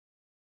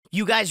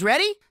You guys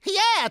ready?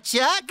 Yeah,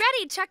 Chuck.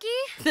 Ready, Chucky.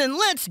 Then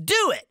let's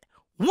do it.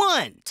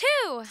 1,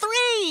 2,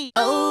 3.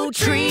 Oh,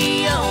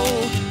 trio.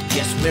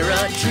 Yes, we're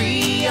a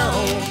trio.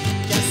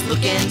 Just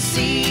look and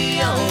see,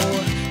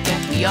 oh,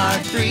 that we are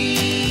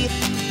 3.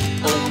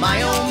 Oh,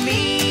 my, oh,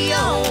 me,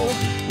 oh,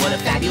 what a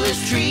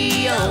fabulous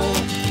trio.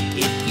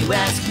 If you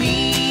ask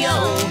me,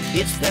 oh,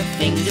 it's the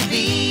thing to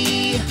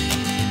be.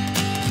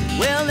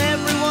 Well,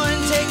 everyone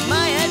take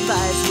my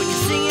advice. When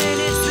you're singing,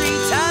 it's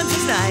 3 times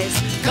as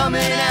nice.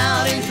 Coming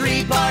out in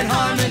 3-part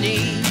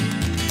harmony.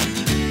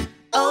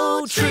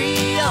 Oh,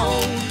 trio.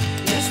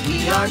 Yes,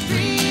 we are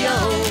trio.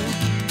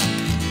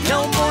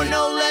 No more,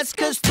 no less,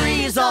 'cause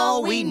 3 is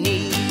all we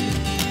need.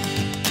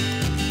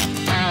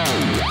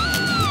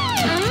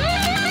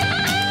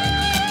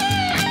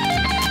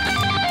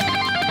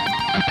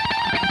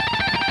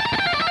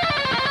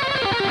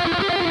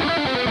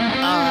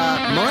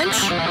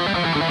 Munch?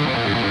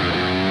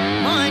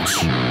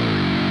 Munch?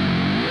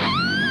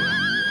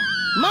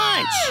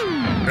 Munch!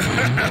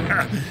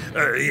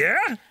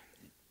 Yeah?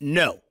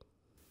 No.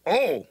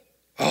 Oh,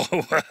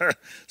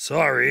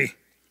 sorry.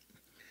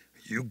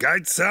 You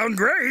guys sound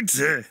great.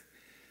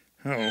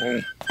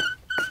 Oh.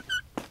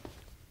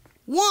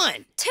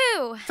 1,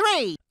 2,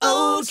 3.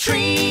 Oh,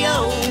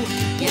 trio.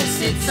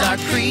 Yes, it's our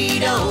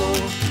credo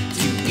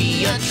to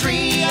be a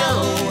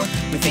trio.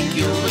 We think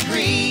you'll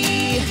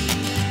agree.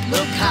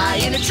 Look high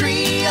in a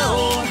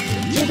trio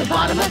to the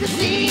bottom of the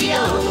sea,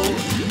 oh,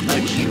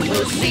 but you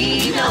will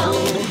see, no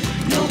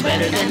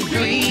better than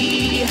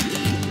 3.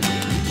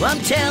 Well,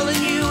 I'm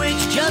telling you,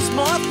 it's just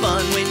more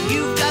fun when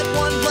you've got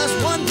 1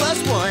 + 1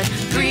 + 1.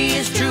 3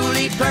 is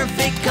truly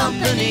perfect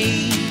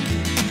company.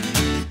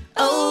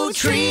 Oh,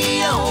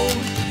 trio,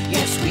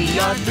 yes, we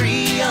are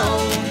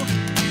trio.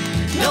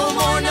 No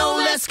more, no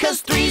less,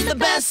 'cause 3's the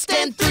best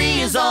and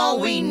 3 is all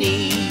we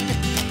need.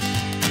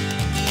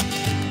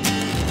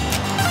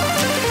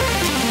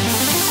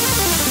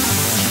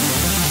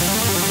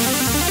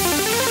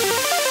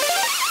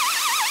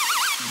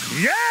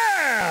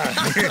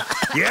 Yeah!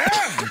 Yeah!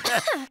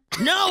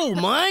 No,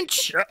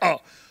 Munch!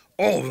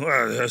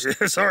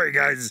 Sorry,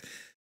 guys.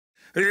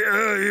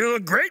 You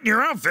look great in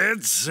your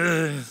outfits.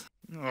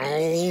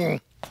 1,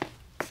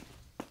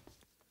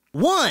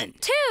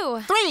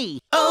 2,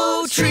 3.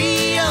 Oh,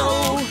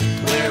 trio,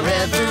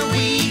 wherever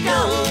we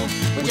go,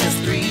 we're just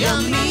 3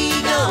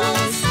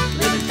 amigos,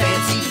 living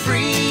fancy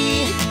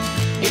free.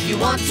 If you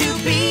want to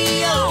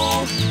be,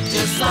 oh,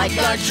 just like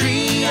our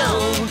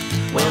trio,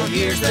 well,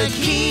 here's the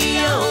key,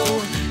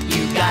 oh,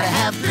 you gotta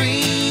have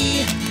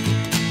 3.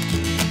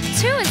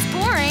 2 is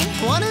boring.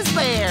 1 is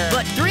fair.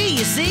 But 3,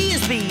 you see,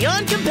 is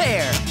beyond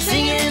compare.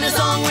 Singing a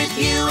song with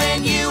you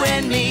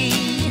and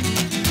me.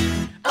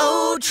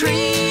 Oh,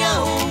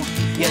 trio,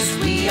 yes,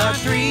 we are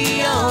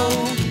trio.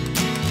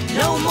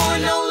 No more,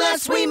 no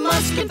less, we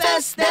must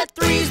confess that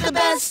 3's the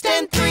best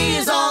and 3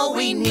 is all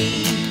we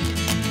need.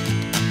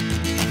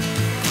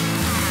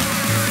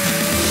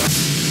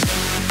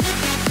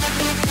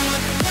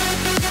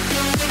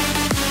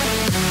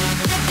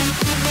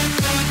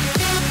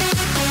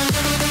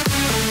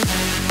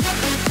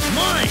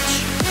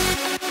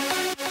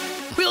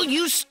 Will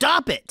you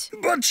stop it?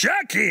 But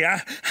Jackie,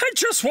 I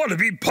just want to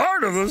be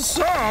part of the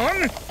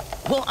song.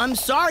 Well, I'm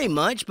sorry,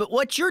 Munch, but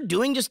what you're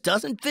doing just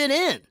doesn't fit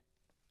in.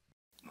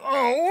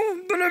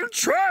 Oh, but I'm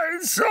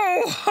trying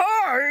so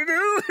hard.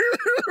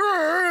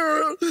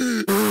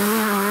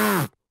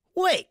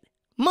 Wait,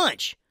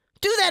 Munch,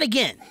 do that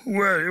again.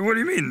 What do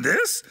you mean,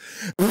 this?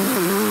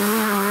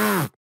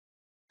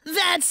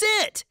 That's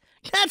it.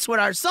 That's what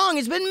our song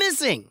has been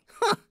missing.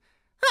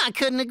 I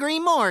couldn't agree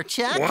more,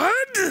 Chuck.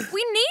 What?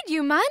 We need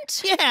you,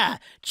 Munch. Yeah,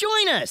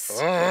 join us.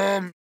 Okay.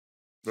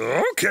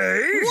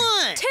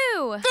 1,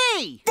 2,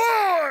 3.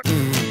 4.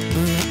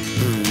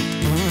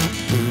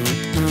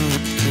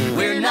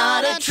 We're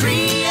not a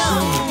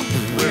trio.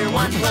 We're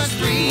 1 +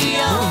 3.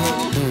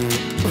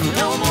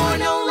 No more,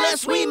 no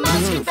less. We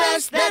must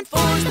confess that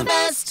 4's the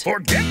best.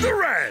 Forget the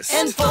rest.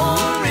 And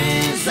 4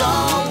 is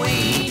all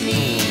we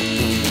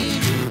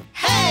need.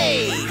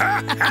 Hey!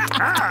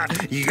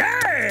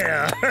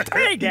 Yeah!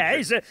 Hey,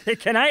 guys,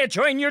 can I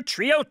join your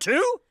trio,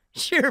 too?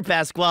 Sure,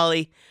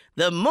 Pasquale.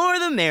 The more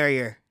the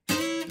merrier.